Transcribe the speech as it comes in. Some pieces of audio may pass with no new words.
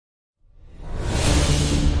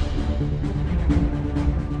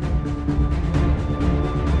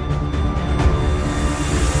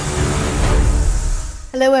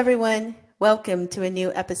Hello, everyone. Welcome to a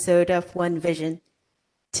new episode of One Vision.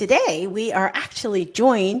 Today, we are actually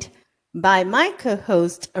joined by my co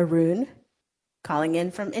host, Arun, calling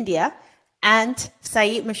in from India, and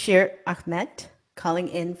Saeed Mashir Ahmed, calling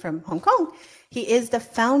in from Hong Kong. He is the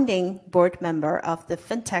founding board member of the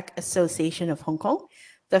FinTech Association of Hong Kong,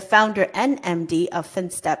 the founder and MD of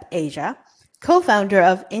FinStep Asia, co-founder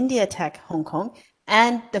of India Tech Hong Kong,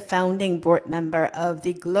 and the founding board member of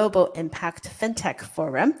the Global Impact FinTech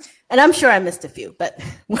Forum. And I'm sure I missed a few, but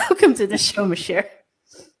welcome to the show, Mashir.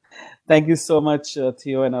 Thank you so much,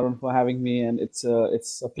 Theo and Arun, for having me. And it's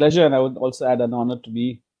a pleasure, and I would also add an honor to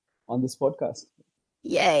be on this podcast.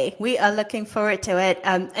 Yay, we are looking forward to it.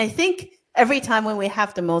 I think every time when we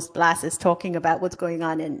have the most blast is talking about what's going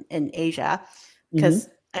on in Asia, because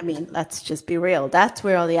I mean, let's just be real. That's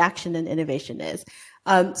where all the action and innovation is.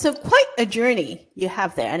 So quite a journey you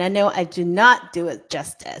have there. And I know I do not do it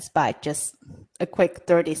justice by just a quick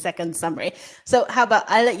 30-second summary. So how about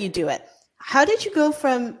I let you do it? How did you go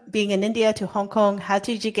from being in India to Hong Kong? How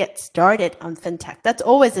did you get started on fintech? That's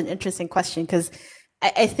always an interesting question because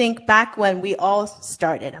I think back when we all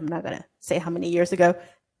started, I'm not going to say how many years ago,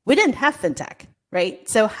 we didn't have fintech, right?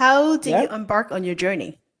 So how did you embark on your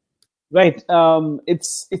journey? Right.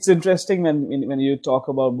 It's interesting when you talk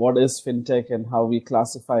about what is fintech and how we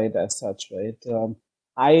classify it as such, right?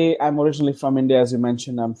 I'm originally from India, as you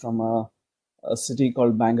mentioned. I'm from a city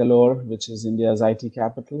called Bangalore, which is India's IT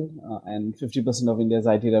capital, and 50% of India's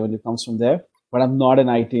IT revenue comes from there. But I'm not an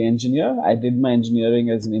IT engineer. I did my engineering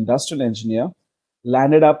as an industrial engineer,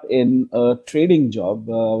 landed up in a trading job.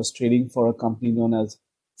 I was trading for a company known as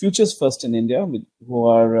Futures First in India, who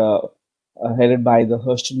are headed by the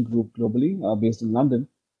Herston Group globally, based in London.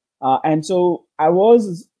 And so I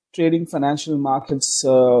was trading financial markets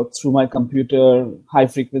through my computer, high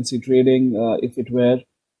frequency trading, if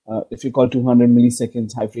you call 200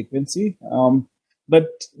 milliseconds high frequency. But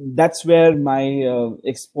that's where my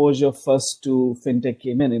exposure first to fintech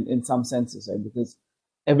came in some senses, right? Because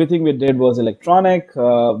everything we did was electronic.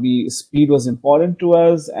 Speed was important to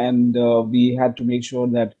us, and we had to make sure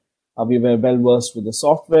that we were well versed with the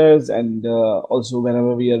softwares, and also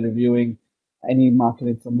whenever we are reviewing any market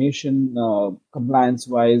information, compliance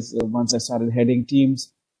wise, once I started heading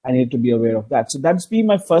teams, I needed to be aware of that. So that's been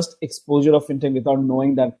my first exposure of fintech without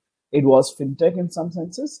knowing that it was fintech in some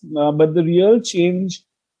senses. But the real change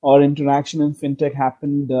or interaction in fintech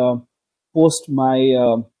happened post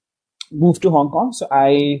my move to Hong Kong. So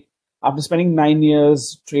after spending 9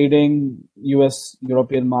 years trading US,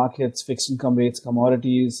 European markets, fixed income rates,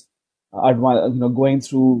 commodities, going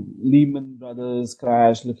through Lehman Brothers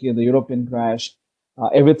crash, looking at the European crash,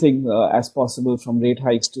 everything as possible from rate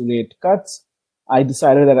hikes to rate cuts, I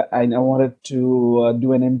decided that I wanted to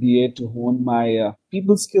do an MBA to hone my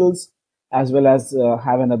people skills, as well as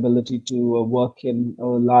have an ability to work in a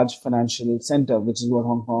large financial center, which is what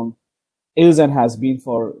Hong Kong is and has been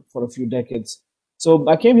for a few decades. So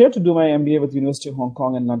I came here to do my MBA with University of Hong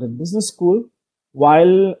Kong and London Business School.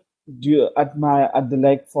 While at the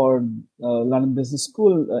leg for London Business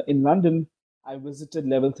School in London, I visited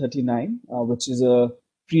Level 39, which is a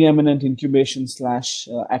preeminent incubation slash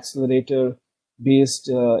accelerator based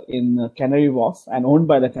in Canary Wharf and owned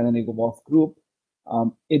by the Canary Wharf Group.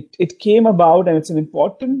 It came about, and it's an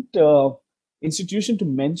important institution to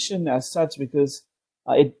mention as such because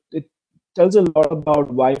it tells a lot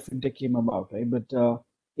about why fintech came about, right? But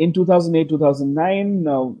in 2008, 2009,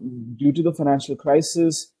 due to the financial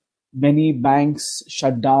crisis, many banks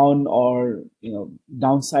shut down or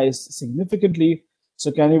downsized significantly.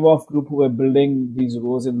 So Canary Wharf Group, who were building these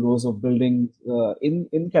rows and rows of buildings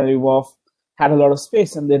in Canary Wharf, had a lot of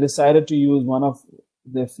space, and they decided to use one of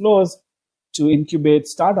their floors to incubate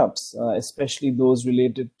startups, especially those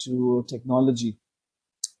related to technology.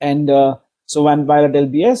 And so while at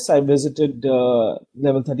LBS, I visited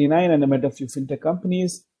Level 39 and I met a few fintech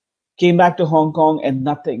companies, came back to Hong Kong and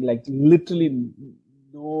nothing, like literally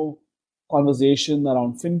no conversation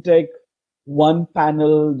around fintech, one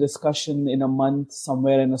panel discussion in a month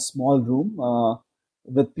somewhere in a small room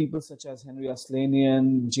with people such as Henry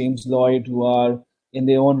Aslanian, James Lloyd, who are in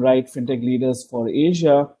their own right fintech leaders for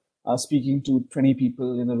Asia, speaking to 20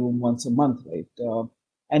 people in a room once a month, right?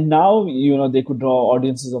 And now, they could draw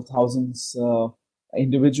audiences of thousands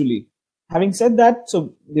individually. Having said that,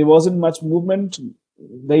 so there wasn't much movement,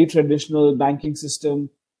 very traditional banking system.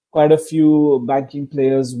 Quite a few banking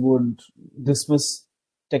players would dismiss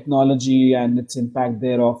technology and its impact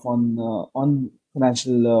thereof on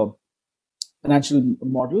financial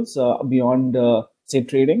models beyond, say,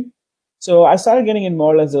 trading. So I started getting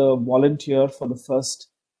involved as a volunteer for the first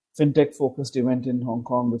fintech-focused event in Hong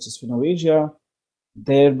Kong, which is FinnoAsia.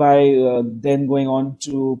 thereby then going on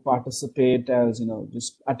to participate as,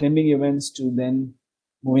 just attending events to then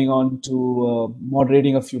moving on to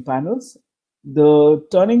moderating a few panels. The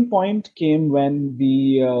turning point came when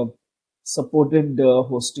we supported the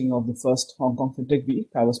hosting of the first Hong Kong FinTech Week.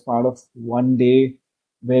 I was part of one day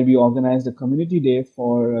where we organized a community day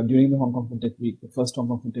for during the Hong Kong FinTech Week, the first Hong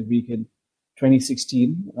Kong FinTech Week in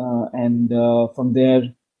 2016. And from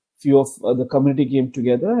there, few of the community came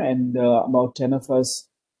together, and about 10 of us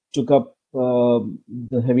took up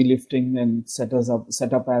the heavy lifting and set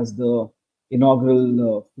up as the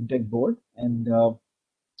inaugural FinTech board. And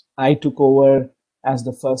I took over as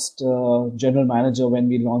the first general manager when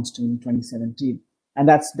we launched in 2017, and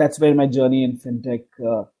that's where my journey in FinTech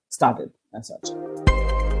started as such.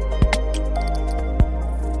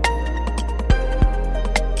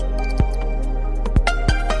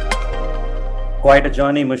 Quite a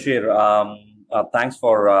journey, Mushir. Thanks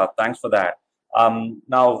for that.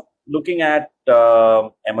 Now, looking at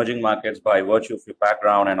emerging markets by virtue of your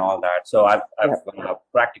background and all that, so I've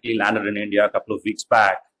practically landed in India a couple of weeks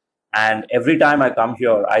back, and every time I come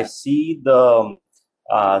here, I see the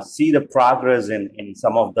progress in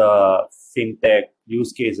some of the fintech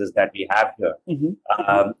use cases that we have here.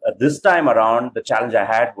 Mm-hmm. This time around, the challenge I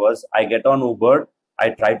had was I get on Uber, I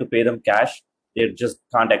try to pay them cash. They just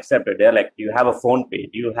can't accept it. They're like, do you have a phone pay?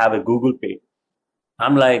 Do you have a Google Pay?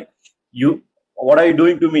 I'm like, what are you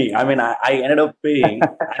doing to me? I mean, I ended up paying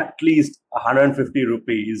at least 150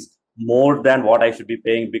 rupees more than what I should be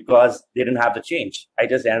paying because they didn't have the change. I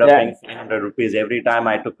just ended up paying 300 rupees every time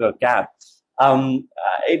I took a cab.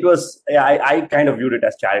 It was, I kind of viewed it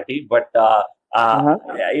as charity, but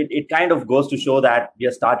it kind of goes to show that we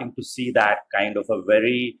are starting to see that kind of a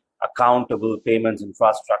very accountable payments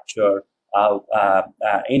infrastructure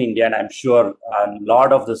in India, and I'm sure a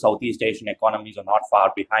lot of the Southeast Asian economies are not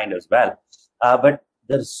far behind as well. But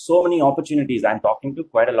there's so many opportunities. I'm talking to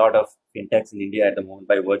quite a lot of fintechs in India at the moment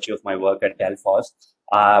by virtue of my work at Delphos.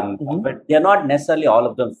 But they're not necessarily all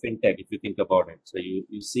of them fintech if you think about it. So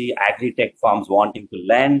you see agri-tech firms wanting to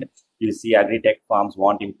lend. You see agri-tech firms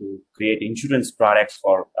wanting to create insurance products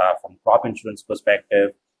from crop insurance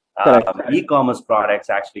perspective. E-commerce products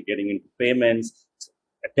actually getting into payments.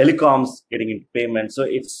 Telecoms getting into payments. So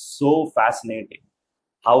it's so fascinating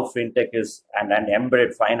how fintech is and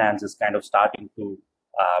embedded finance is kind of starting to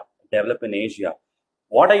develop in Asia.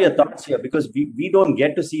 What are your thoughts here? Because we don't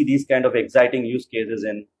get to see these kind of exciting use cases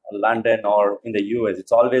in London or in the US.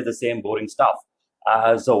 It's always the same boring stuff.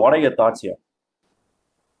 So what are your thoughts here?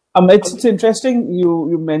 It's interesting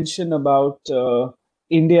you mentioned about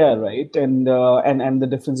India, right? And the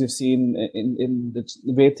difference you've seen in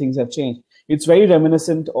the way things have changed. It's very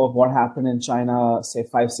reminiscent of what happened in China, say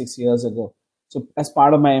 5-6 years ago. So as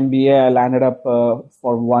part of my MBA, I landed up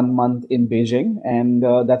for 1 month in Beijing, and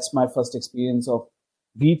that's my first experience of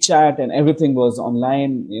WeChat, and everything was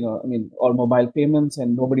online, all mobile payments,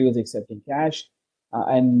 and nobody was accepting cash.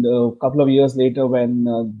 And a couple of years later, when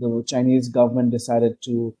the Chinese government decided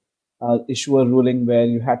to issue a ruling where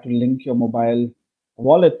you had to link your mobile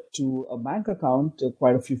wallet to a bank account,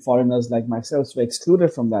 quite a few foreigners like myself were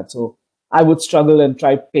excluded from that. So I would struggle and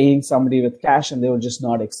try paying somebody with cash, and they would just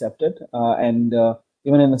not accept it. And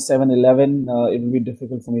even in a 7-Eleven, it would be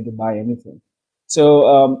difficult for me to buy anything.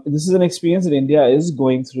 So this is an experience that India is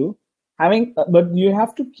going through. But you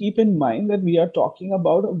have to keep in mind that we are talking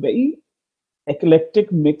about a very eclectic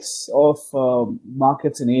mix of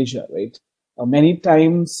markets in Asia, right? Many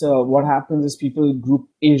times, what happens is people group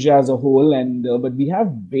Asia as a whole, but we have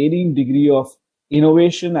varying degree of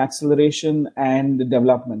innovation, acceleration, and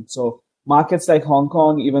development. So markets like Hong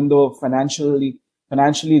Kong, even though financially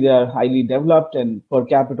they are highly developed and per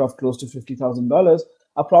capita of close to $50,000,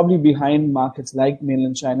 are probably behind markets like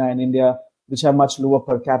mainland China and India, which have much lower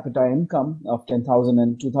per capita income of 10,000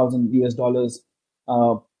 and 2,000 US dollars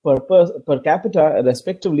per capita,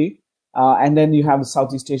 respectively. And then you have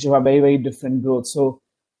Southeast Asia, who have very, very different growth. So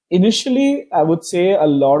initially, I would say a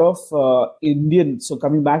lot of so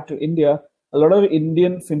coming back to India, a lot of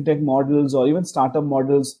Indian fintech models or even startup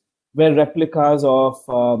models were replicas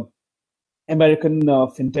of American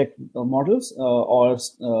fintech models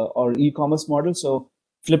or e-commerce models. So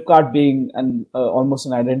Flipkart being almost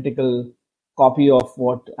an identical copy of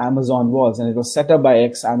what Amazon was, and it was set up by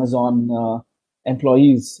ex-Amazon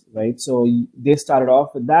employees, right? So they started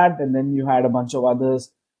off with that, and then you had a bunch of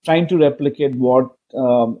others trying to replicate what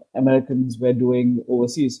Americans were doing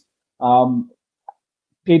overseas.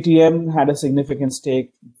 Paytm had a significant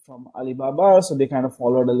stake from Alibaba, so they kind of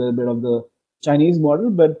followed a little bit of the Chinese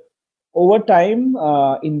model. But over time,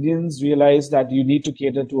 Indians realized that you need to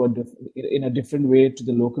cater to in a different way to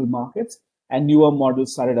the local markets, and newer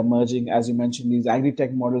models started emerging. As you mentioned, these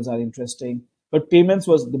agri-tech models are interesting, but payments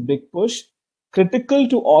was the big push. Critical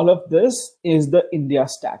to all of this is the India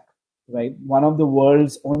stack, right? One of the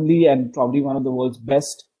world's only and probably one of the world's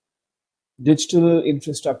best digital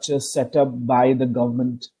infrastructure set up by the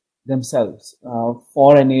government themselves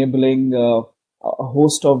for enabling a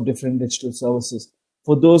host of different digital services.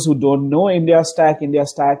 For those who don't know India Stack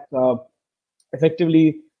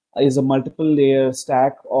effectively is a multiple layer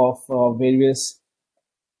stack of various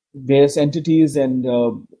entities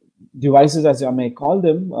and devices, as I may call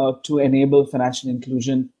them, to enable financial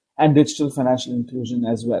inclusion and digital financial inclusion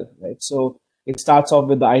as well, right? So it starts off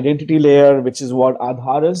with the identity layer, which is what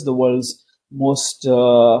Aadhaar is, the world's most,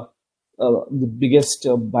 the biggest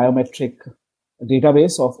biometric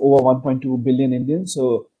database of over 1.2 billion Indians.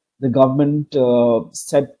 So the government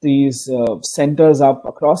set these centers up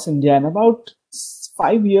across India. In about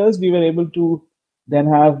 5 years, we were able to then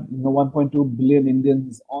have 1.2 billion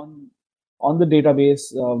Indians on the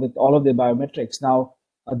database with all of their biometrics. Now,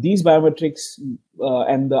 these biometrics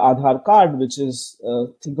and the Aadhaar card, which is,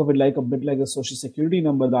 think of it like a bit like a social security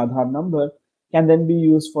number, the Aadhaar number, can then be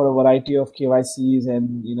used for a variety of KYCs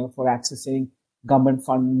and, for accessing government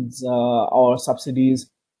funds or subsidies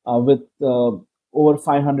with over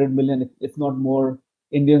 500 million, if not more,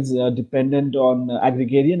 Indians dependent on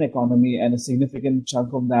agrarian economy, and a significant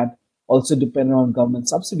chunk of that also dependent on government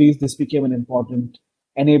subsidies. This became an important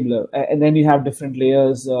enabler. And then you have different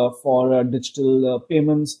layers for digital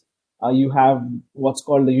payments. You have what's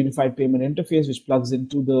called the Unified Payment Interface, which plugs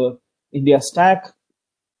into the India Stack,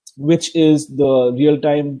 which is the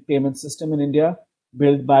real-time payment system in India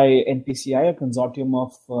built by NPCI, a consortium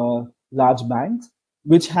of large banks,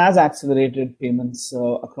 which has accelerated payments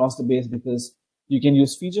across the base, because you can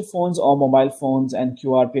use feature phones or mobile phones and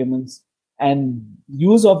QR payments. And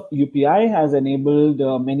use of UPI has enabled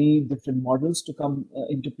many different models to come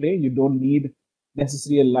into play. You don't need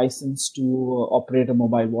necessarily a license to operate a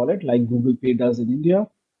mobile wallet like Google Pay does in India.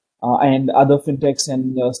 And other fintechs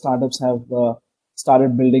and startups have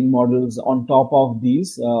started building models on top of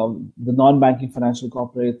these, the non-banking financial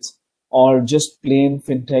corporates or just plain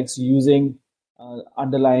fintechs using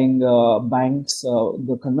underlying banks,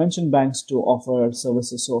 the convention banks, to offer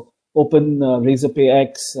services. So Open, Razorpay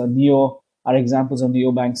X, Neo are examples of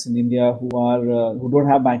neobanks in India who don't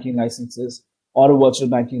have banking licenses or a virtual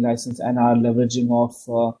banking license and are leveraging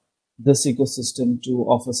off this ecosystem to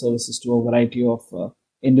offer services to a variety of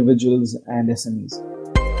individuals and SMEs.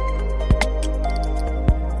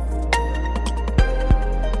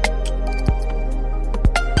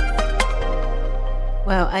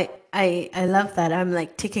 Well, I love that. I'm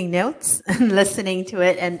like taking notes and listening to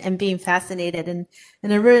it and being fascinated. And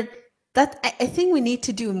I think we need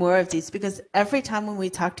to do more of these, because every time when we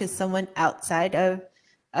talk to someone outside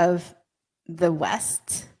of the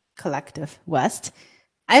West, collective West,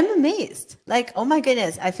 I'm amazed. Like, oh my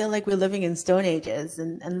goodness, I feel like we're living in Stone Ages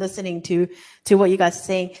and listening to what you guys are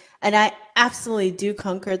saying. And I absolutely do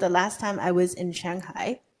concur. The last time I was in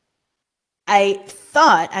Shanghai, I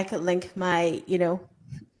thought I could link my,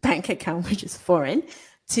 bank account, which is foreign,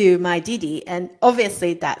 to my Didi. And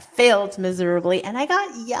obviously that failed miserably. And I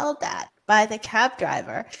got yelled at by the cab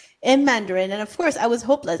driver in Mandarin. And of course I was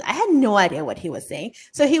hopeless. I had no idea what he was saying.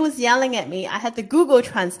 So he was yelling at me. I had the Google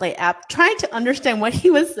Translate app trying to understand what he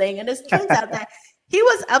was saying. And it turns out that he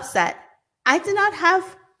was upset. I did not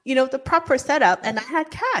have, the proper setup, and I had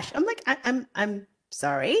cash. I'm like, I'm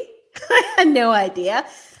sorry. I had no idea.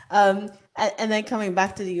 And then coming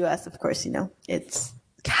back to the US, of course, it's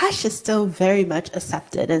cash is still very much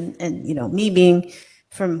accepted. And me being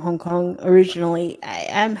from Hong Kong originally, I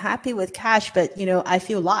am happy with cash, but, I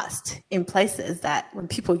feel lost in places that when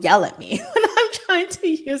people yell at me when I'm trying to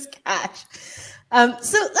use cash.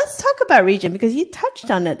 So let's talk about region, because you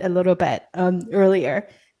touched on it a little bit earlier.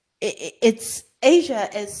 It's Asia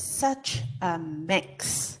is such a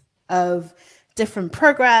mix of different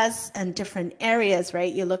progress and different areas,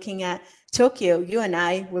 right? You're looking at Tokyo. You and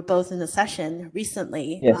I were both in a session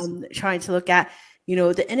recently, yes, trying to look at,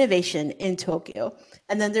 the innovation in Tokyo.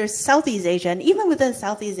 And then there's Southeast Asia. And even within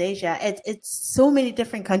Southeast Asia, it's so many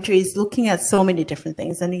different countries looking at so many different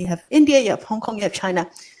things. And you have India, you have Hong Kong, you have China,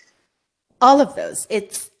 all of those.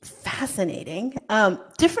 It's fascinating.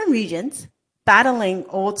 Different regions battling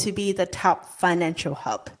all to be the top financial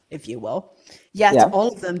hub, if you will. Yet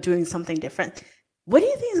all of them doing something different. What do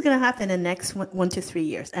you think is going to happen in the next 1 to 3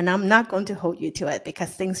 years? And I'm not going to hold you to it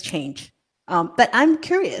because things change. But I'm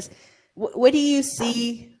curious, what do you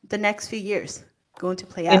see the next few years going to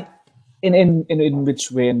play out? In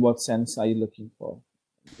which way, in what sense are you looking for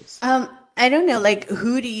this? I don't know, like,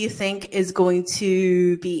 who do you think is going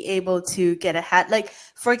to be able to get ahead? Like,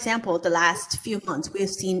 for example, the last few months, we've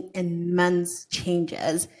seen immense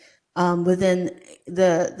changes within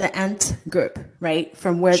the Ant group, right?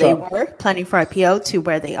 From where they Sure. were planning for IPO to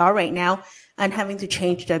where they are right now and having to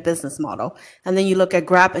change their business model. And then you look at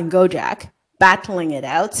Grab and Gojek battling it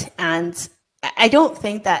out. And I don't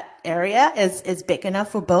think that area is big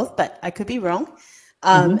enough for both, but I could be wrong.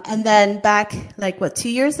 And then back, like, 2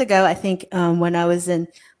 years ago, I think, when I was in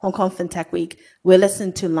Hong Kong FinTech Week, we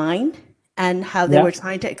listened to Line and how they Yeah. were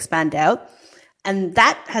trying to expand out. And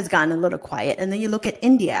that has gotten a little quiet. And then you look at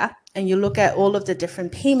India and you look at all of the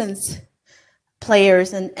different payments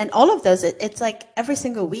players and all of those. It's like every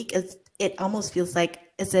single week, it almost feels like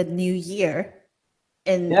it's a new year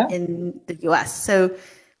Yeah. in the US. So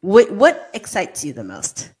what excites you the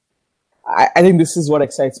most? I think this is what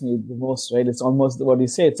excites me the most, right? It's almost what you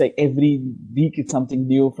say. It's like every week it's something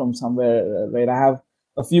new from somewhere, right? I have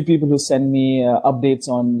a few people who send me updates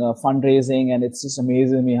on fundraising, and it's just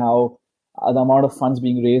amazing me how the amount of funds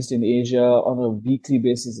being raised in Asia on a weekly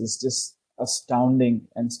basis is just astounding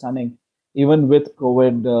and stunning. Even with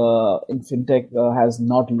COVID, in fintech has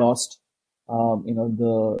not lost,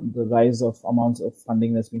 the rise of amounts of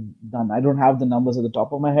funding that's been done. I don't have the numbers at the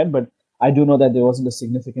top of my head, but I do know that there wasn't a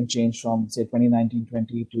significant change from, say,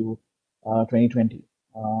 2019-20 to 2020.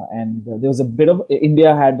 And there was a bit of,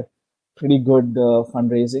 India had pretty good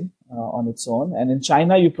fundraising on its own. And in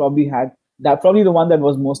China, you probably had, that probably the one that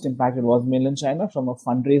was most impacted was mainland China from a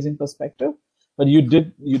fundraising perspective. But you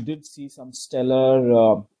did see some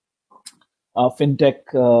stellar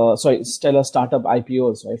fintech, stellar startup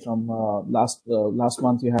IPOs, right? From last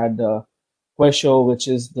month, you had Kuaishou, which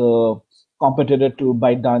is the competitor to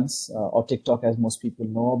ByteDance or TikTok, as most people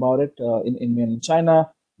know about it, in China,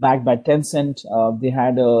 backed by Tencent. They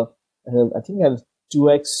had I think, a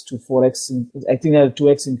 2x to 4x. I think they had a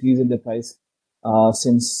 2x increase in the price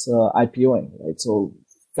since IPOing, right? So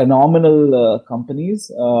phenomenal companies.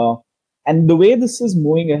 And the way this is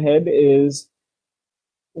moving ahead is,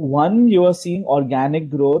 one, you are seeing organic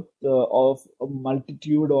growth of a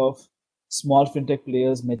multitude of small fintech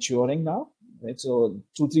players maturing now, right? So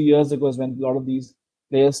 2-3 years ago is when a lot of these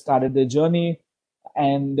players started their journey,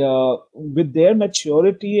 and with their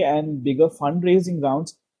maturity and bigger fundraising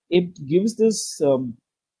rounds, it gives this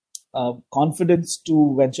confidence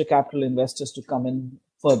to venture capital investors to come in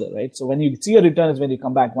further, right? So when you see a return is when you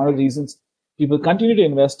come back. One of the reasons people continue to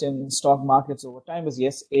invest in stock markets over time is,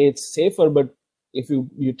 yes, it's safer, but if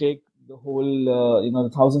you take the whole, the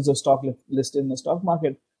thousands of stock listed in the stock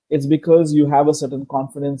market, it's because you have a certain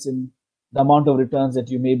confidence in the amount of returns that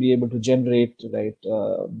you may be able to generate, right?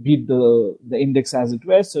 Beat the index as it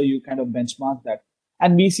were. So you kind of benchmark that.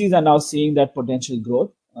 And VCs are now seeing that potential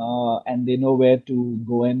growth, and they know where to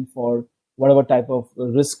go in for whatever type of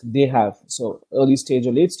risk they have. So early stage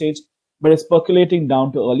or late stage, but it's percolating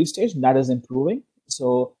down to early stage. That is improving.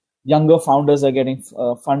 So younger founders are getting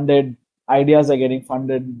funded. Ideas are getting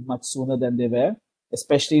funded much sooner than they were,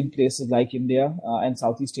 especially in places like India and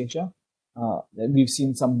Southeast Asia. We've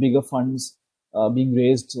seen some bigger funds being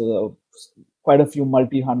raised, quite a few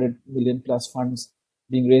multi-hundred million plus funds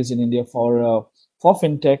being raised in India for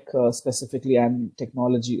fintech specifically and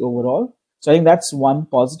technology overall. So I think that's one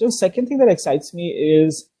positive. Second thing that excites me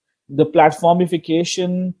is the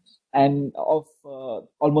platformification and of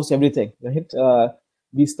almost everything, right?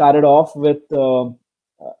 We started off with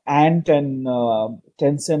Ant and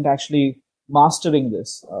Tencent actually mastering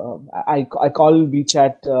this. I call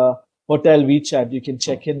WeChat Hotel WeChat. You can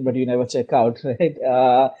check in, but you never check out,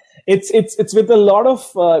 right? It's with a lot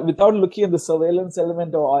of without looking at the surveillance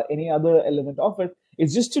element or any other element of it.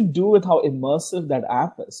 It's just to do with how immersive that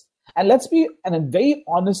app is. And very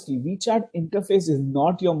honestly, WeChat interface is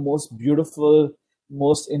not your most beautiful,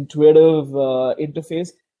 most intuitive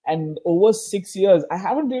interface. And over 6 years, I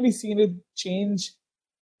haven't really seen it change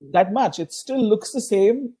that much. It still looks the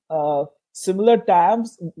same, similar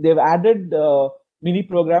tabs. They've added mini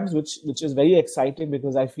programs, which is very exciting,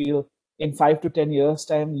 because I feel in 5 to 10 years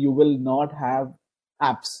time, you will not have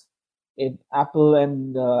apps. Apple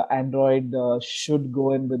and Android should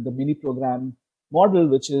go in with the mini program model,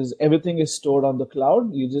 which is everything is stored on the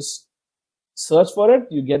cloud. You just search for it,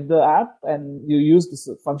 you get the app, and you use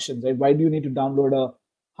the functions, right? Why do you need to download a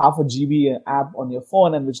half a GB app on your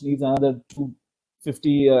phone, and which needs another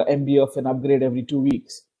 250 MB of an upgrade every 2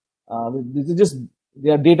 weeks? They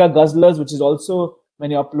are data guzzlers, which is also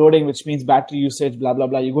when you're uploading, which means battery usage, blah, blah,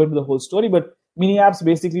 blah. You go into the whole story, but mini apps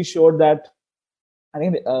basically showed that I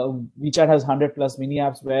think WeChat has 100 plus mini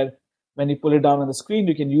apps where when you pull it down on the screen,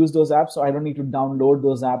 you can use those apps. So I don't need to download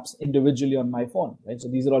those apps individually on my phone, right? So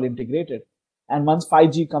these are all integrated. And once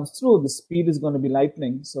 5G comes through, the speed is going to be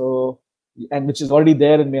lightning. So, and which is already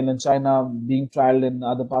there in mainland China, being trialed in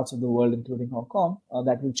other parts of the world, including Hong Kong,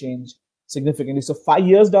 that will change significantly. So 5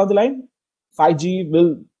 years down the line, 5G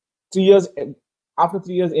will 3 years after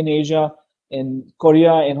 3 years in Asia, in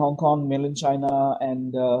Korea, in Hong Kong, mainland China,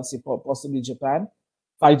 and possibly Japan,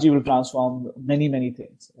 5G will transform many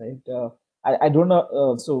things, right? I don't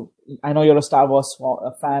know. So I know you're a Star Wars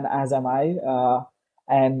fan, as am I,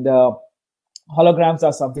 and holograms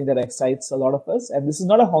are something that excites a lot of us. And this is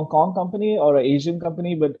not a Hong Kong company or an Asian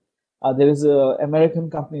company, but there is an American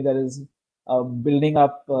company that is building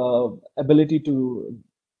up ability to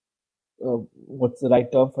what's the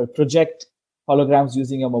right term for project holograms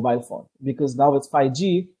using a mobile phone. Because now with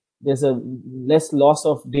 5G, there's a less loss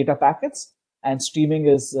of data packets, and streaming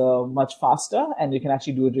is much faster, and you can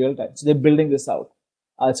actually do it real time. So they're building this out.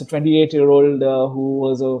 It's a 28-year-old who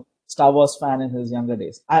was a Star Wars fan in his younger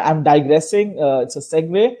days. I'm digressing. It's a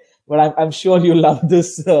segue, but I'm sure you love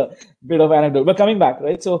this bit of anecdote. But coming back,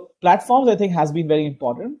 right? So platforms, I think, has been very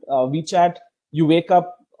important. WeChat, you wake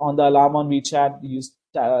up on the alarm on WeChat, you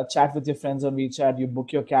chat with your friends on WeChat, you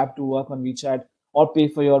book your cab to work on WeChat, or pay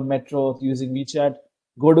for your metro using WeChat.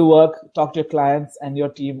 Go to work, talk to your clients and your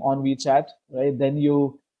team on WeChat, right? Then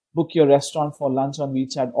you book your restaurant for lunch on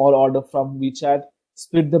WeChat, or order from WeChat,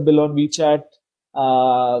 split the bill on WeChat,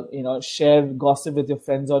 share gossip with your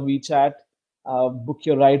friends on WeChat, book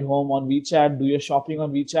your ride home on WeChat, do your shopping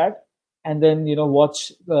on WeChat, and then,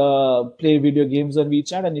 watch, play video games on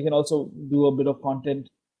WeChat. And you can also do a bit of content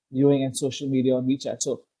viewing and social media on WeChat.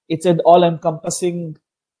 So it's an all-encompassing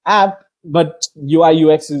app, but UI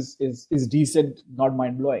UX is decent, not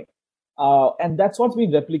mind-blowing. And that's what's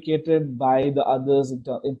been replicated by the others,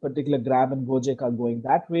 in particular Grab and Gojek are going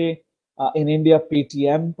that way. In India,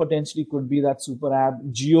 Paytm potentially could be that super app.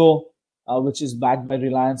 Jio, which is backed by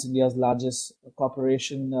Reliance, India's largest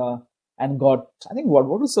corporation, and got, I think, what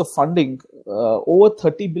was the funding? Over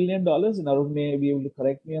 $30 billion. And Arun may be able to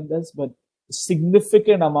correct me on this, but a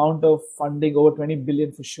significant amount of funding, over 20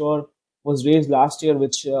 billion for sure, was raised last year,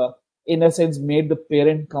 which in a sense made the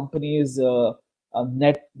parent company's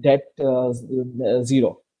net debt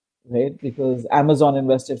zero. Right, because Amazon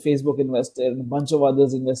invested, Facebook invested, and a bunch of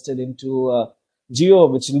others invested into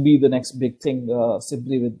Jio, which will be the next big thing,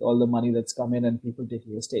 simply with all the money that's come in and people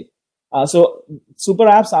taking a stake. So super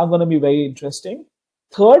apps are going to be very interesting.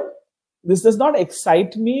 Third, this does not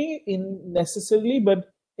excite me in necessarily,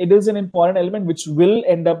 but it is an important element which will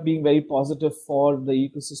end up being very positive for the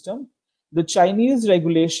ecosystem. The Chinese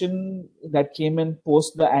regulation that came in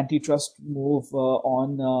post the antitrust move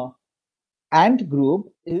on Ant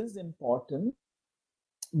Group is important,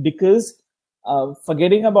 because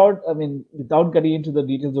forgetting about, without getting into the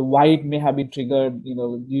details of why it may have been triggered,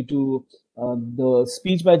 due to the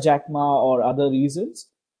speech by Jack Ma or other reasons,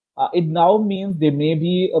 it now means there may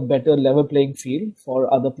be a better level playing field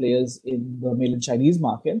for other players in the mainland Chinese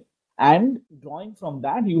market. And drawing from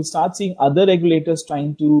that, you will start seeing other regulators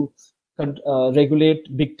trying to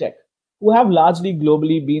regulate big tech, who have largely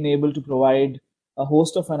globally been able to provide a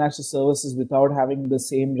host of financial services without having the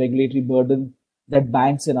same regulatory burden that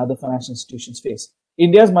banks and other financial institutions face.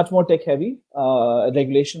 India is much more tech heavy,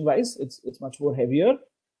 regulation wise. It's much more heavier,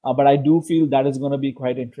 but I do feel that is going to be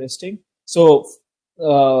quite interesting. So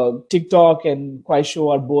TikTok and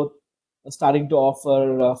Kuaishou are both starting to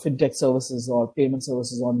offer fintech services or payment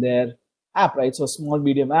services on their app, right? So small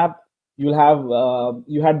medium app. You'll have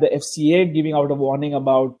you had the FCA giving out a warning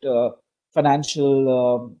about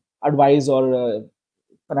financial advice or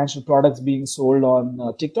financial products being sold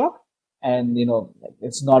on TikTok, and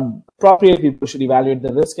it's not appropriate. People should evaluate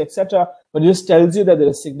the risk, etc. But it just tells you that there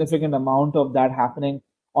is a significant amount of that happening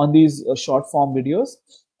on these short form videos,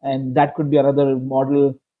 and that could be another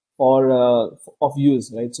model for of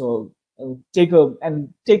use, right? So take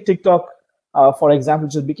TikTok for example,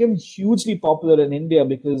 which became hugely popular in India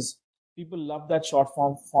because people love that short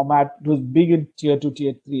form format. It was big in tier 2,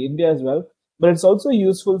 tier 3 India as well. But it's also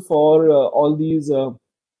useful for all these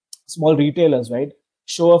small retailers, right?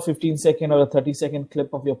 Show a 15-second or a 30-second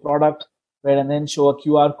clip of your product, right? And then show a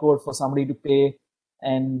QR code for somebody to pay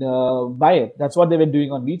and buy it. That's what they were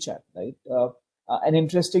doing on WeChat, right? An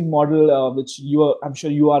interesting model, which I'm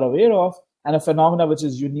sure you are aware of, and a phenomena which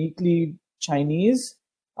is uniquely Chinese,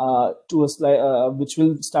 which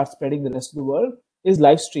will start spreading the rest of the world, is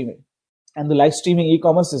live streaming. And the live streaming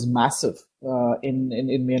e-commerce is massive in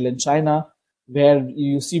mainland China, where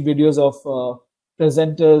you see videos of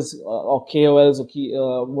presenters or KOLs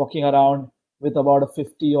walking around with about a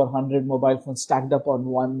 50 or 100 mobile phones stacked up on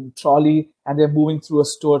one trolley, and they're moving through a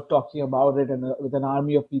store talking about it, and with an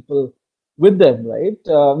army of people with them, right?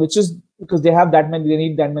 Which is because they have that many, they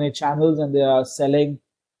need that many channels, and they are selling.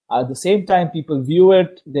 At the same time, people view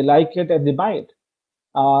it, they like it, and they buy it.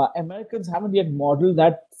 Americans haven't yet modeled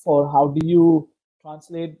that for how do you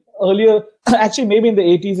translate earlier, actually maybe in the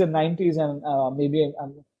 80s and 90s, and maybe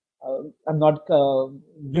I'm not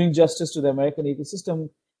doing justice to the American ecosystem.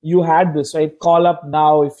 You had this, right? Call up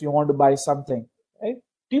now if you want to buy something, right?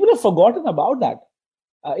 People have forgotten about that.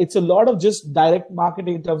 It's a lot of just direct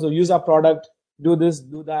marketing in terms of use our product, do this,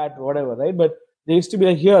 do that, whatever, right? But there used to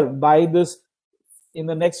be here, buy this in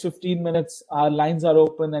the next 15 minutes, our lines are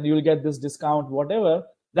open and you'll get this discount, whatever.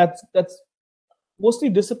 That's mostly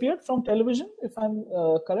disappeared from television, if I'm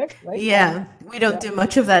correct, right? Yeah, we don't do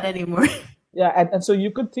much of that anymore. Yeah, and so you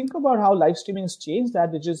could think about how live streaming has changed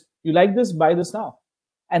that, which is you like this, buy this now.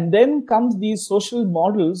 And then comes these social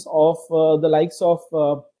models of the likes of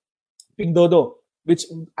Pinduoduo, which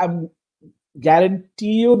I'm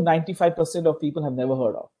guarantee you 95% of people have never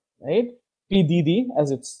heard of, right? PDD,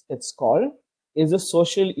 as it's called, is a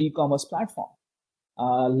social e-commerce platform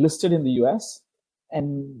listed in the US,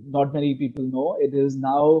 and not many people know it is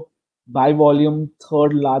now by volume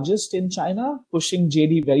third largest in China, pushing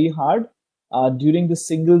JD very hard. During the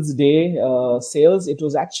Singles Day sales, it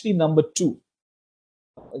was actually number 2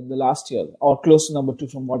 in the last year, or close to number 2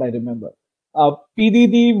 from what I remember.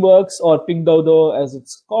 PDD works, or Pinduoduo as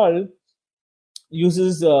it's called,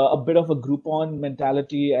 uses a bit of a Groupon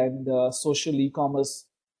mentality and social e-commerce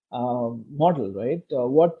model, right?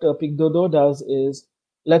 What Pinduoduo does is,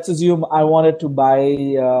 let's assume I wanted to buy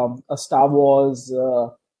a Star Wars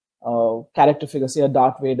character figure, say a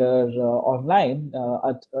Darth Vader online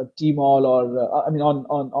at Tmall, or I mean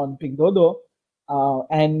on Pinduoduo,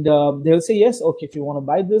 and they'll say yes, okay, if you want to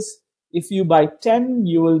buy this, if you buy 10,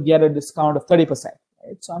 you will get a discount of 30%.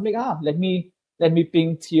 Right? So I'm like, let me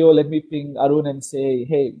ping Theo, let me ping Arun and say,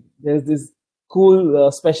 hey, there's this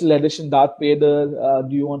cool special edition Darth Vader.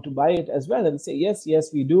 Do you want to buy it as well? And say, yes,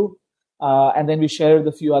 we do. And then we share it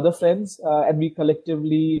with a few other friends, and we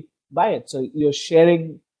collectively buy it. So you're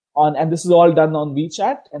sharing on, and this is all done on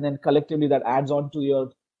WeChat, and then collectively that adds on to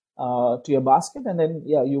your basket, and then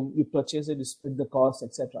you purchase it, you split the cost,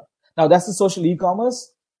 etc. Now that's the social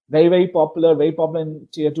e-commerce, very popular in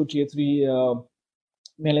tier 2, tier 3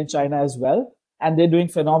 mainland China as well, and they're doing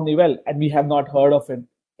phenomenally well, and we have not heard of it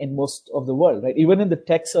in most of the world, right? Even in the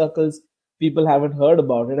tech circles, people haven't heard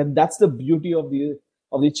about it, and that's the beauty of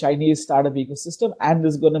the Chinese startup ecosystem, and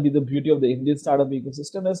this is going to be the beauty of the Indian startup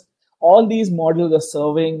ecosystem, is all these models are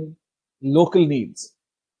serving local needs,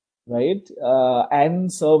 right?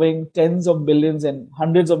 And serving tens of billions and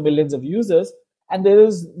hundreds of millions of users, and there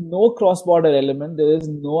is no cross-border element. There is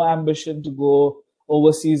no ambition to go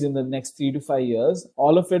overseas in the next 3 to 5 years.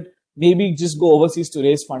 All of it, maybe just go overseas to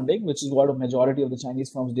raise funding, which is what a majority of the Chinese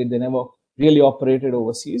firms did. They never really operated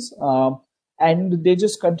overseas. And they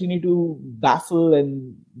just continue to baffle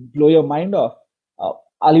and blow your mind off.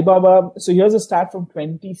 Alibaba, so here's a stat from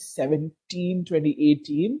 2017,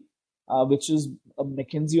 2018, which is a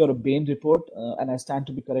McKinsey or a Bain report, and I stand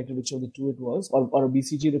to be corrected which of the two it was, or a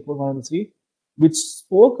BCG report, one of the three, which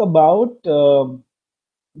spoke about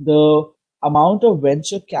the amount of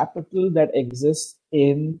venture capital that exists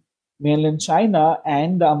in mainland China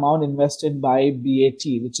and the amount invested by BAT,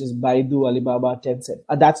 which is Baidu, Alibaba, Tencent.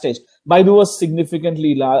 At that stage, Baidu was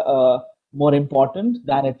significantly more important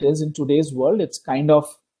than it is in today's world. It's kind of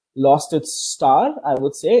lost its star, I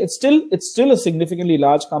would say. It's still a significantly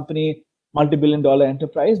large company, multi-billion-dollar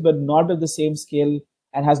enterprise, but not at the same scale,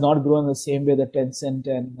 and has not grown in the same way that Tencent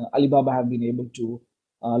and Alibaba have been able to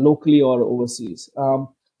locally or overseas.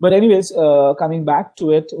 But anyways, coming back to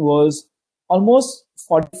it, was almost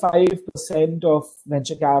 45% of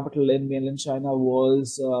venture capital in mainland China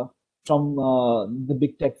was from the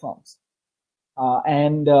big tech firms.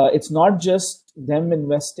 And it's not just them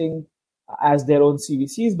investing as their own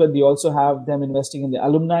CVCs, but they also have them investing in the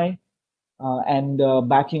alumni and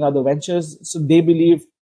backing other ventures. So they believe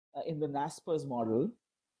in the Naspers model,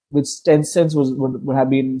 which Tencent would have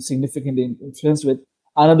been significantly influenced with,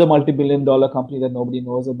 another multi-billion-dollar company that nobody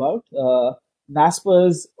knows about.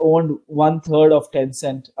 Naspers owned 1/3 of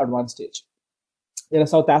Tencent at one stage. They're a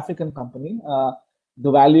South African company.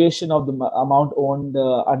 The valuation of the amount owned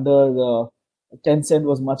under Tencent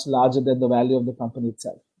was much larger than the value of the company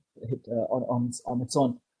itself on its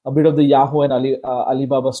own. A bit of the Yahoo and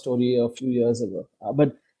Alibaba story a few years ago.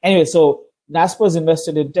 But anyway, so Naspers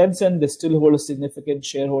invested in Tencent. They still hold a significant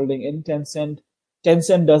shareholding in Tencent.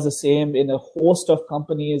 Tencent does the same in a host of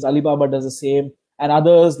companies. Alibaba does the same. and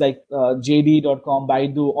others like JD.com,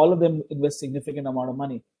 Baidu, all of them invest significant amount of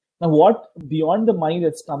money. Now, what beyond the money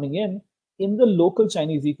that's coming in the local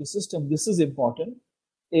Chinese ecosystem, this is important,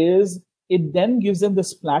 is it then gives them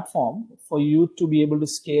this platform for you to be able to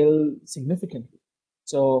scale significantly.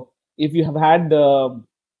 So if you have had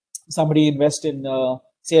somebody invest in,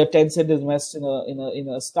 say, a Tencent invest in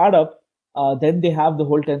a startup, then they have the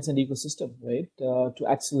whole Tencent ecosystem, right, to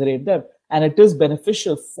accelerate them. And it is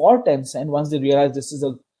beneficial for Tencent once they realize this is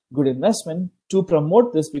a good investment to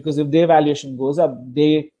promote this, because if their valuation goes up,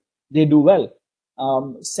 they do well.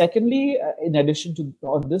 Secondly, in addition to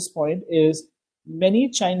on this point, is many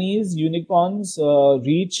Chinese unicorns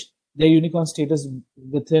reach their unicorn status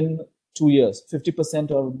within 2 years.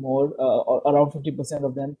 50% or more, or around 50%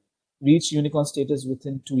 of them reach unicorn status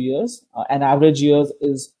within 2 years. And average years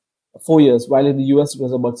is 4 years, while in the US it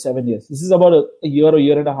was about 7 year. This is about a year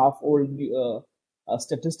and a half old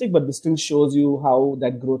statistic, but this still shows you how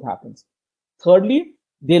that growth happens. Thirdly,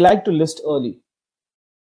 they like to list early.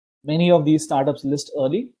 Many of these startups list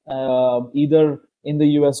early, either in the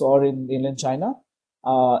US or in mainland China.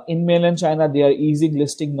 In mainland China, they are easing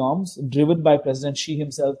listing norms driven by President Xi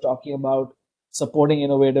himself, talking about supporting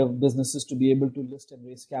innovative businesses to be able to list and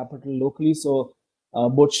raise capital locally. So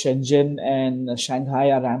both Shenzhen and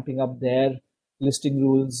Shanghai are ramping up their listing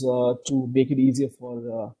rules to make it easier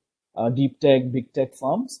for deep tech, big tech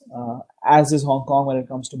firms, as is Hong Kong when it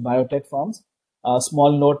comes to biotech firms.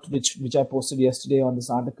 Small note, which I posted yesterday on this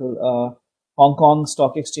article, Hong Kong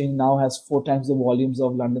Stock Exchange now has 4 times the volumes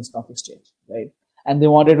of London Stock Exchange, right? And they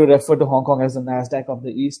wanted to refer to Hong Kong as the NASDAQ of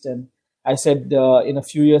the East. And I said, in a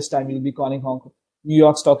few years' time, we'll be calling New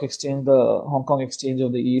York Stock Exchange the Hong Kong Exchange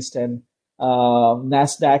of the East, and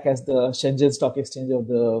NASDAQ as the Shenzhen Stock Exchange of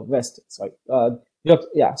the West. Sorry.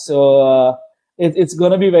 Yeah. So it's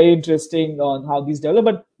going to be very interesting on how these develop,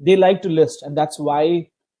 but they like to list. And that's why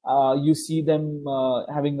you see them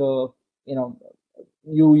having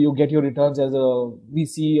you get your returns as a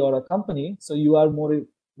VC or a company. So you are more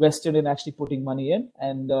vested in actually putting money in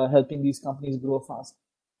and helping these companies grow fast.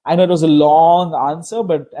 I know it was a long answer,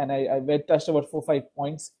 and I touched about 4 or 5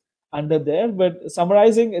 points under there. But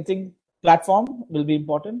summarizing, I think platform will be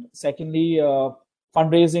important. Secondly,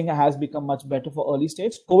 fundraising has become much better for early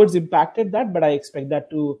stage. COVID's impacted that, but I expect that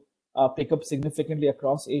to pick up significantly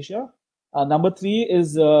across Asia. Number 3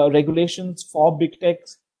 is regulations for big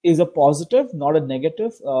techs is a positive, not a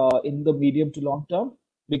negative in the medium to long term,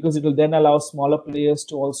 because it will then allow smaller players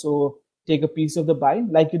to also take a piece of the pie.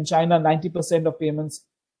 Like in China, 90% of payments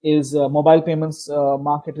is mobile payments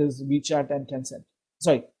market is WeChat and Tencent.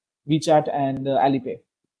 Sorry, WeChat and Alipay.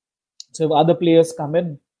 So if other players come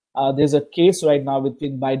in, there's a case right now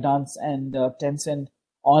between ByteDance and Tencent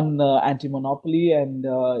on anti-monopoly, and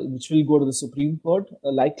which will go to the Supreme Court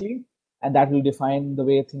likely, and that will define the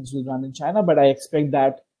way things will run in China. But I expect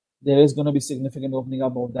that there is going to be significant opening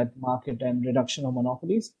up of that market and reduction of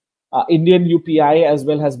monopolies. Indian UPI as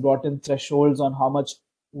well has brought in thresholds on how much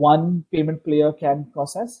one payment player can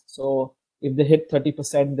process. So if they hit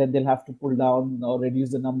 30%, then they'll have to pull down or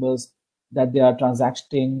reduce the numbers that they are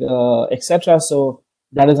transacting, etc. So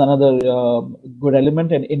that is another good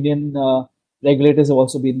element. And Indian regulators have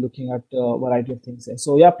also been looking at a variety of things there.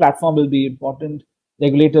 So yeah, platform will be important.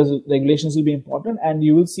 Regulations will be important, and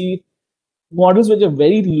you will see models which are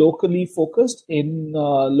very locally focused in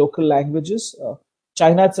local languages.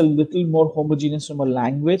 China, it's a little more homogeneous from a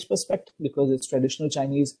language perspective because it's traditional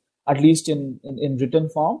Chinese, at least in written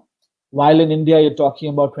form. While in India, you're talking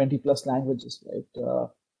about 20 plus languages, right?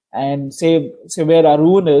 And say where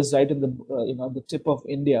Arun is, right, in the the tip of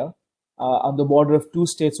India, on the border of 2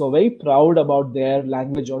 states, who are very proud about their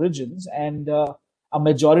language origins, and a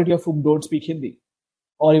majority of whom don't speak Hindi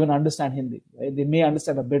or even understand Hindi. Right? They may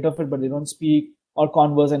understand a bit of it, but they don't speak or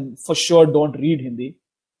converse, and for sure don't read Hindi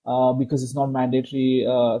because it's not mandatory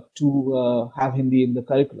to have Hindi in the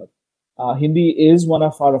curriculum. Hindi is one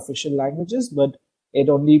of our official languages, but it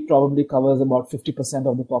only probably covers about 50%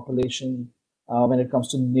 of the population when it comes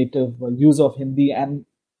to native use of Hindi, and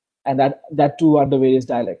that too under various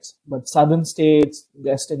dialects. But southern states,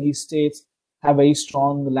 west and east states have very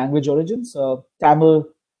strong language origins. Tamil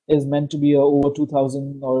is meant to be over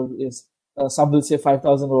 2,000 or is some will say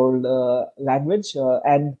 5,000 old language,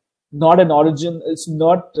 and not an origin. It's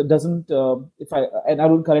not doesn't and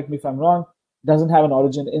Arun, correct me if I'm wrong, doesn't have an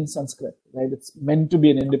origin in Sanskrit, right? It's meant to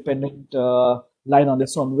be an independent line on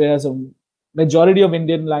its own, whereas a majority of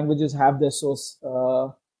Indian languages have their source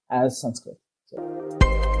as Sanskrit.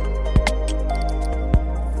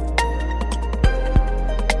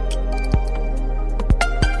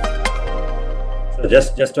 So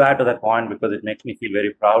just to add to that point, because it makes me feel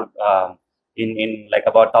very proud, In like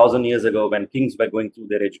about 1,000 years ago, when kings were going through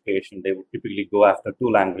their education, they would typically go after two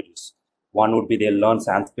languages. One would be they'll learn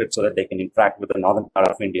Sanskrit so that they can interact with the northern part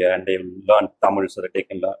of India, and they'll learn Tamil so that they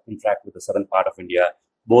can interact with the southern part of India.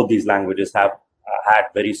 Both these languages have had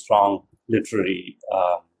very strong literary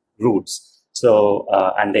roots. So,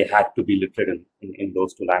 and they had to be literate in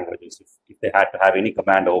those two languages if they had to have any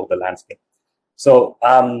command over the landscape. So,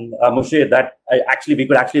 Moshe, we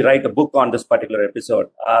could actually write a book on this particular episode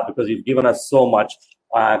because you've given us so much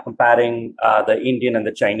comparing the Indian and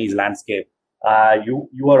the Chinese landscape.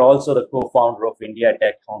 You are also the co-founder of India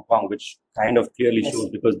Tech Hong Kong, which kind of clearly shows,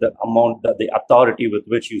 because the authority with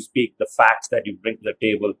which you speak, the facts that you bring to the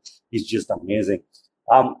table is just amazing.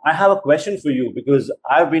 I have a question for you, because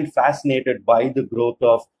I've been fascinated by the growth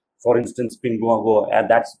of, for instance, Pinduoduo, and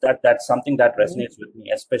that's something that resonates with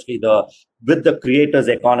me, especially with the creators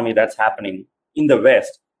economy that's happening in the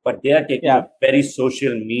West, but they are taking a very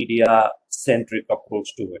social media centric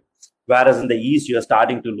approach to it. Whereas in the East, you're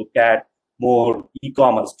starting to look at more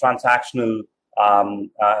e-commerce, transactional,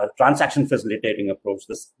 transaction facilitating approach.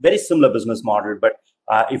 This very similar business model, but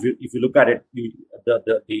if you look at it,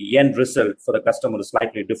 the end result for the customer is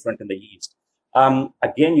slightly different in the East.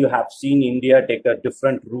 Again, you have seen India take a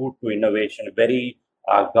different route to innovation, a very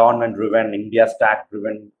government-driven, India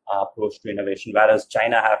stack-driven approach to innovation, whereas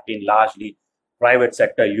China have been largely private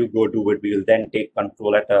sector. You go do it, we will then take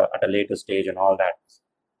control at a later stage and all that.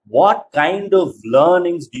 What kind of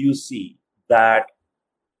learnings do you see that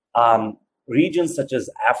regions such as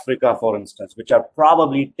Africa, for instance, which are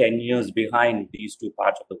probably 10 years behind these two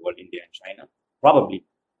parts of the world, India and China, probably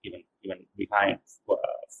even behind,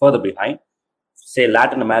 further behind, say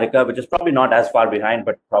Latin America, which is probably not as far behind,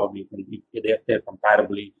 but probably they're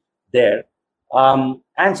comparably there,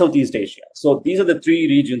 and Southeast Asia. So these are the three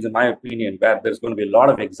regions, in my opinion, where there's going to be a lot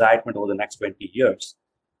of excitement over the next 20 years.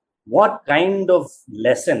 What kind of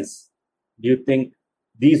lessons do you think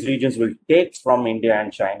these regions will take from India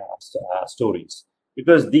and China stories?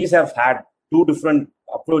 Because these have had two different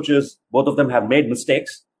approaches. Both of them have made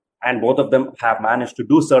mistakes, and both of them have managed to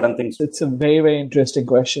do certain things. It's a very, very interesting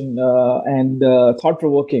question and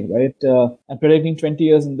thought-provoking, right? I'm predicting 20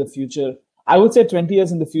 years in the future. I would say 20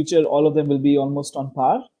 years in the future, all of them will be almost on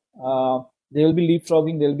par. They will be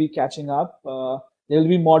leapfrogging. They'll be catching up. There will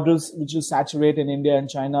be models which will saturate in India and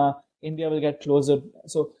China. India will get closer.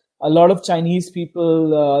 So a lot of Chinese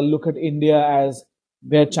people look at India as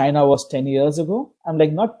where China was 10 years ago. I'm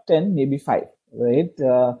like, not 10, maybe 5, right?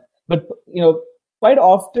 But, quite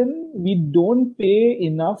often we don't pay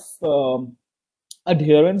enough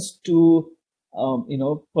adherence to,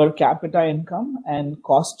 per capita income and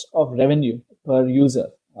cost of revenue per user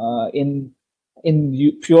in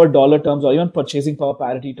pure dollar terms, or even purchasing power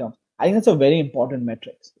parity terms. I think that's a very important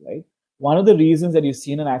metric, right? One of the reasons that you've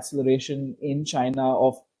seen an acceleration in China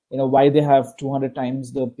of, why they have 200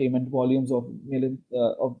 times the payment volumes of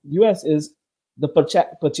US is the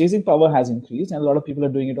purchasing power has increased, and a lot of people are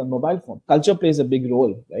doing it on mobile phone. Culture plays a big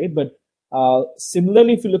role, right? But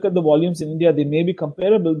similarly, if you look at the volumes in India, they may be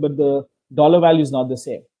comparable, but the dollar value is not the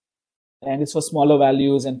same. And it's for smaller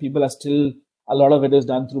values, and people are still, a lot of it is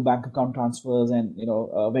done through bank account transfers and,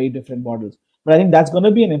 very different models. But I think that's going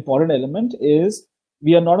to be an important element, is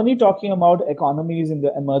we are not only talking about economies in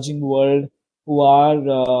the emerging world who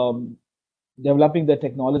are developing their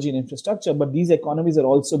technology and infrastructure, but these economies are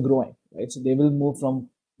also growing, right? So they will move from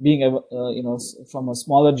being, from a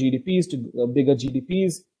smaller GDPs to bigger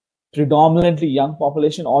GDPs, predominantly young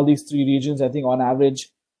population. All these three regions, I think on average,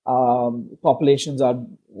 populations are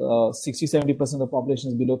 60-70% of the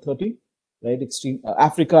population is below 30, right?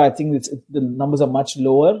 Africa, I think the numbers are much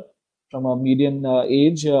lower from a median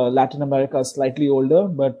age. Latin America is slightly older,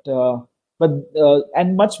 but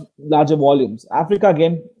and much larger volumes. Africa,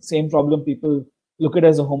 again, same problem. People look at it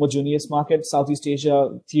as a homogeneous market. Southeast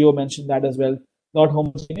Asia, Theo mentioned that as well, not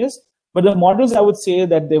homogeneous. But the models I would say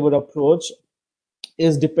that they would approach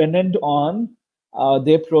is dependent on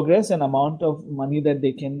their progress and amount of money that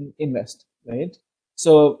they can invest, right?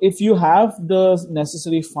 So if you have the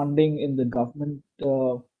necessary funding in the government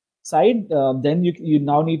side, then you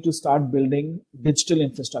now need to start building digital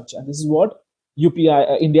infrastructure. And this is what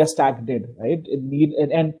UPI, India Stack did, right?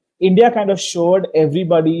 And India kind of showed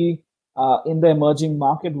everybody in the emerging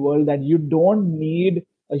market world that you don't need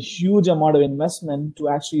a huge amount of investment to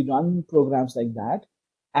actually run programs like that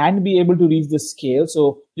and be able to reach the scale.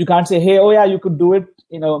 So you can't say, hey, oh yeah, you could do it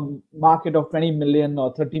in a market of 20 million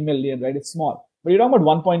or 30 million, right? It's small. But you're talking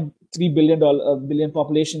about $1.3 billion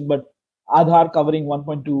population, but Aadhaar covering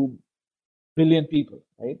 1.2 billion people,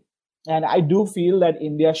 right? And I do feel that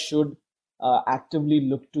India should actively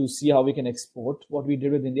look to see how we can export what we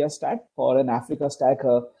did with India stack for an Africa stack,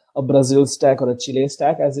 a Brazil stack, or a Chile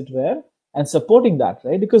stack, as it were, and supporting that,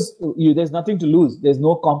 right? Because there's nothing to lose. There's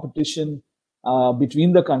no competition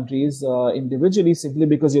between the countries individually, simply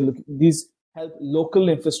because these help local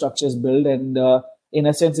infrastructures build, and in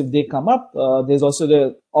a sense, if they come up, there's also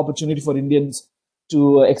the opportunity for Indians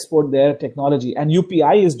to export their technology. And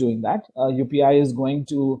UPI is doing that. UPI is going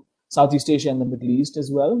to Southeast Asia and the Middle East as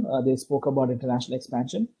well. They spoke about international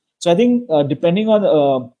expansion. So I think depending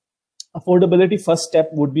on affordability, first step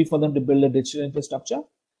would be for them to build a digital infrastructure.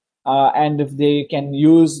 And if they can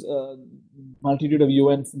use multitude of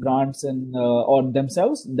UN grants and or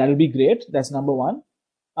themselves, that will be great. That's number one.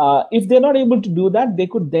 If they're not able to do that, they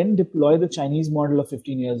could then deploy the Chinese model of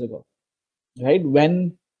 15 years ago, right?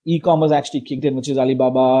 When e-commerce actually kicked in, which is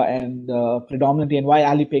Alibaba and predominantly, and why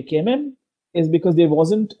Alipay came in is because there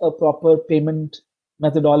wasn't a proper payment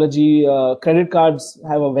methodology. Credit cards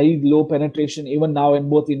have a very low penetration even now in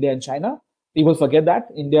both India and China. People forget that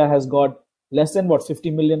India has got less than 50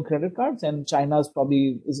 million credit cards, and China's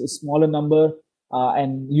probably is a smaller number,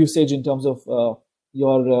 and usage in terms of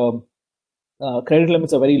your credit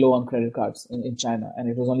limits are very low on credit cards in China, and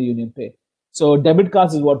it was only UnionPay. So debit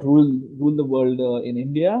cards is what rule the world in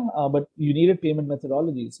India, but you needed payment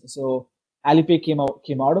methodologies. So Alipay came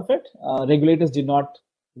out of it. Regulators did not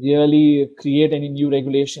really create any new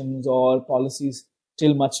regulations or policies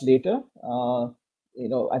till much later.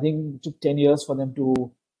 I think it took 10 years for them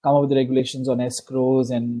to come up with the regulations on escrows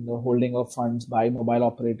and the holding of funds by mobile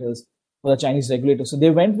operators for the Chinese regulators. So they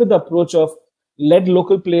went with the approach of let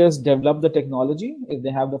local players develop the technology if they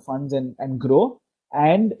have the funds and grow.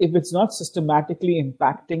 And if it's not systematically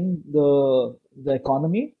impacting the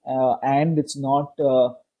economy and it's not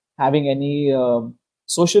having any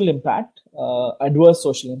social impact, adverse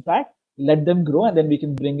social impact, let them grow, and then we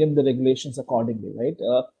can bring in the regulations accordingly, right?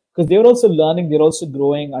 Because they're also learning, they're also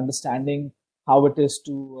growing, understanding how it is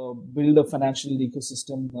to build a financial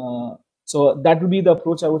ecosystem. So that would be the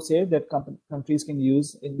approach I would say that countries can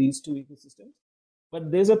use in these two ecosystems.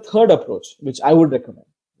 But there's a third approach, which I would recommend,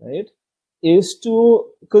 right? Is to,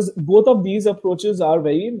 because both of these approaches are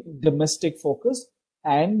very domestic focused,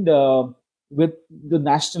 and with the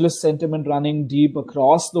nationalist sentiment running deep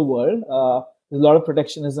across the world, there's a lot of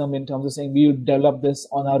protectionism in terms of saying we will develop this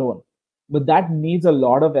on our own. But that needs a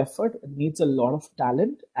lot of effort, it needs a lot of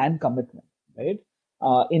talent and commitment, right?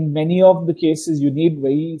 In many of the cases, you need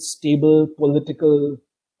very stable political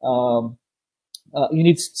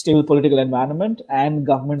environment and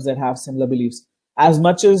governments that have similar beliefs. As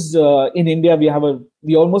much as in India, we had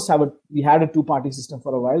a two-party system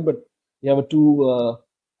for a while, but we have a two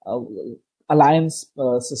alliance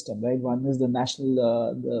system, right? One is the national,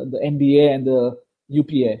 the NDA and the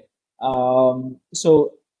UPA.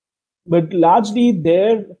 But largely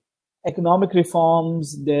their economic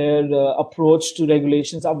reforms, their approach to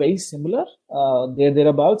regulations are very similar.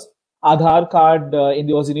 Thereabouts. Aadhaar card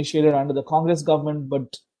India was initiated under the Congress government,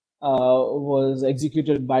 but was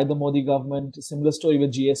executed by the Modi government. Similar story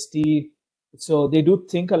with GST. So they do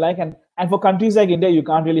think alike. And for countries like India, you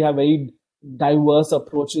can't really have very diverse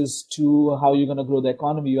approaches to how you're going to grow the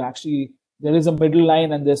economy. There is a middle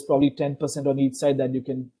line, and there's probably 10% on each side that you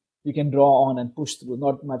can draw on and push through,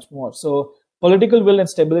 not much more. So political will and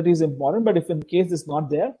stability is important, but if in case it's not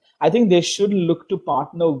there, I think they should look to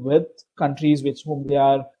partner with countries with whom they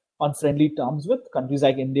are on friendly terms with, countries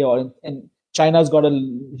like India, and China's got a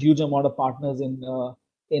huge amount of partners in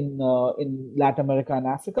Latin America and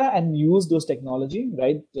Africa, and use those technology,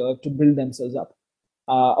 right, to build themselves up.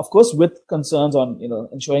 Of course, with concerns on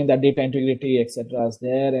ensuring that data integrity, etc., is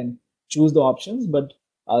there, and choose the options, but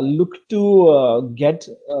look to get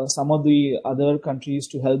some of the other countries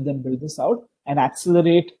to help them build this out and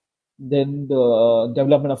accelerate then the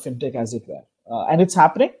development of fintech, as it were. And it's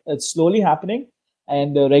happening. It's slowly happening.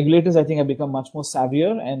 And regulators, I think, have become much more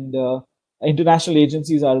savvier, and international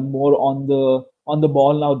agencies are more on the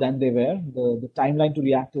ball now than they were. The timeline to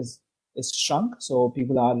react is shrunk, so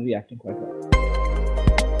people are reacting quite well.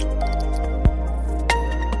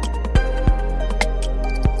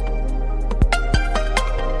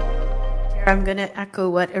 I'm going to echo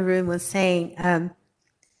what Arun was saying.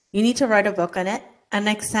 You need to write a book on it. And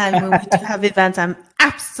next time when we do have events, I'm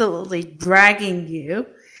absolutely dragging you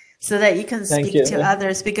so that you can speak to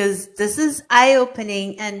others, because this is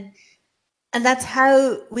eye-opening, and that's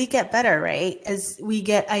how we get better, right? As we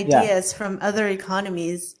get ideas from other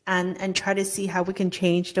economies and try to see how we can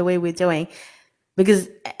change the way we're doing. Because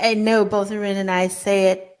I know both Arun and I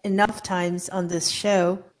say it enough times on this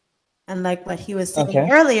show, and like what he was saying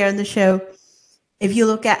earlier in the show, if you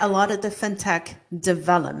look at a lot of the fintech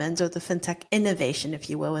development or the fintech innovation, if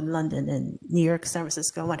you will, in London and New York, San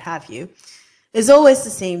Francisco, what have you, is always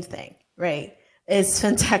the same thing, right? It's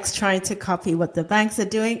fintechs trying to copy what the banks are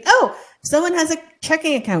doing. Oh, someone has a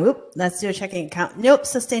checking account. Oop, let's do a checking account. Nope,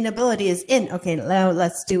 sustainability is in. Okay, now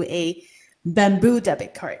let's do a Bamboo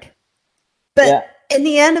debit card. But in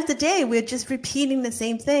the end of the day, we're just repeating the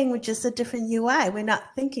same thing with just a different UI. We're not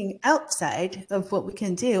thinking outside of what we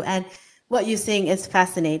can do. And what you're saying is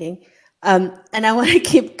fascinating. And I want to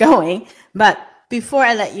keep going. But before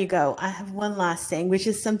I let you go, I have one last thing, which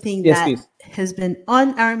is something that has been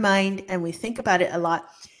on our mind, and we think about it a lot.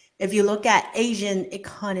 If you look at Asian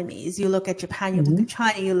economies, you look at Japan, you look at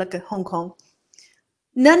China, you look at Hong Kong,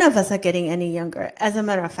 none of us are getting any younger. As a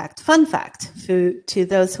matter of fact, fun fact to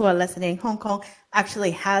those who are listening, Hong Kong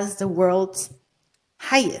actually has the world's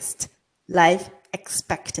highest life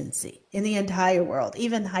expectancy in the entire world,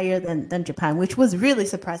 even higher than Japan, which was really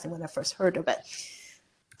surprising when I first heard of it.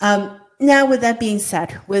 Now, with that being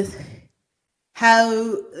said, with how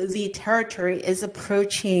the territory is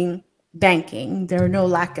approaching banking, there are no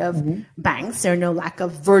lack of banks, there are no lack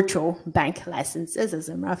of virtual bank licenses. As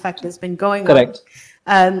a matter of fact, it's been going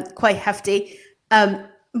on quite hefty.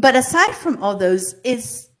 But aside from all those,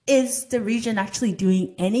 is the region actually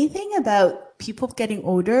doing anything about people getting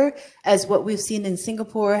older, as what we've seen in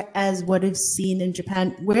Singapore, as what we've seen in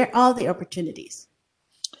Japan? Where are the opportunities?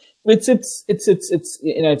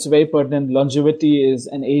 It's very pertinent. Longevity is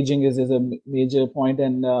and aging is a major point,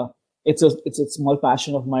 and it's a small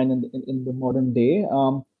passion of mine in the modern day.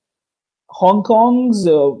 Hong Kong's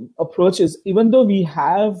approach is, even though we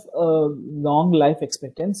have a long life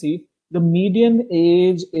expectancy, the median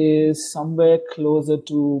age is somewhere closer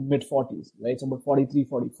to mid-40s, right? So about 43,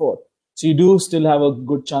 44. So you do still have a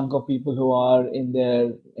good chunk of people who are in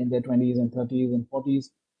their 20s and 30s and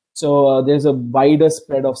 40s. So there's a wider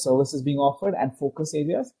spread of services being offered and focus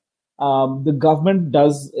areas. The government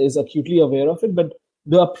is acutely aware of it, but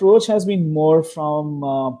the approach has been more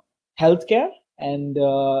from healthcare, and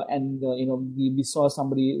we saw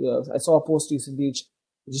somebody. I saw a post recently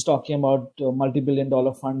just talking about a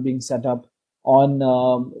multi-billion-dollar fund being set up on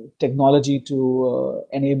technology to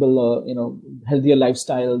enable healthier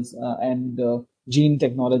lifestyles and gene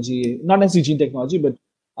technology, not necessarily gene technology, but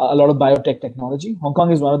a lot of biotech technology. Hong Kong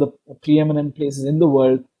is one of the preeminent places in the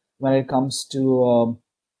world when it comes to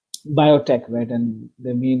biotech, right? And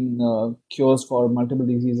there have been cures for multiple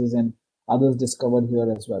diseases and others discovered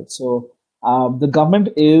here as well. So the government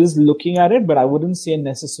is looking at it, but I wouldn't say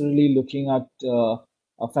necessarily looking at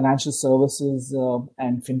financial services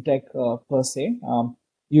and fintech per se.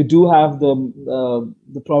 You do have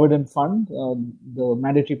the Provident Fund, the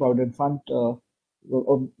mandatory Provident Fund,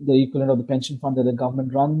 or the equivalent of the pension fund that the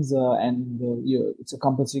government runs, and it's a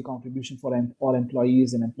compulsory contribution for all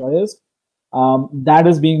employees and employers. That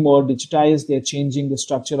is being more digitized. They're changing the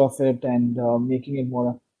structure of it and making it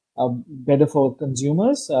more better for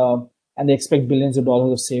consumers. And they expect billions of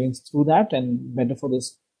dollars of savings through that, and better for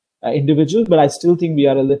this individual. But I still think we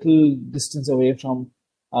are a little distance away from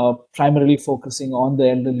primarily focusing on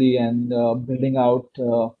the elderly and building out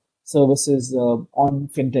services on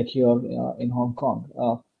fintech here in Hong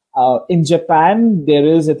Kong. In Japan, there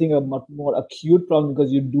is, I think, a much more acute problem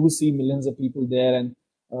because you do see millions of people there, and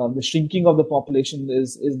the shrinking of the population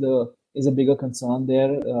is a bigger concern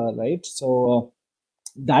there, right? So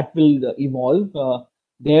that will evolve.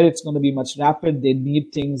 There, it's going to be much rapid. They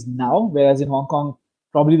need things now, whereas in Hong Kong,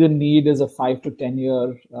 probably the need is a 5 to 10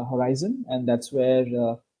 year horizon, and that's where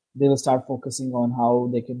they will start focusing on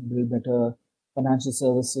how they can build better financial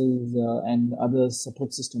services and other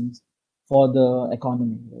support systems for the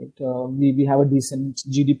economy. Right? We have a decent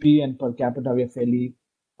GDP, and per capita we are fairly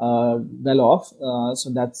well off,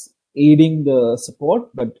 so that's aiding the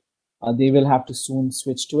support. But they will have to soon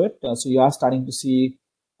switch to it. So you are starting to see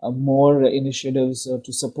more initiatives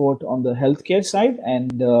to support on the healthcare side,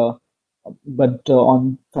 and but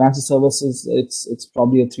on financial services, it's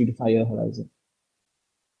probably a 3 to 5 year horizon.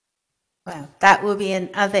 Wow, that will be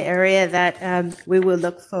another area that we will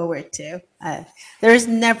look forward to. There's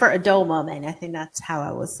never a dull moment. I think that's how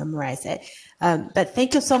I would summarize it. But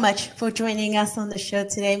thank you so much for joining us on the show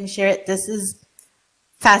today, Msherit. This is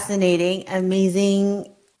fascinating,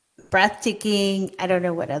 amazing, breathtaking. I don't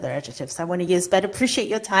know what other adjectives I want to use, but appreciate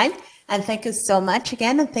your time. And thank you so much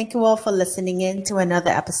again. And thank you all for listening in to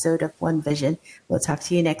another episode of One Vision. We'll talk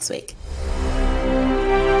to you next week.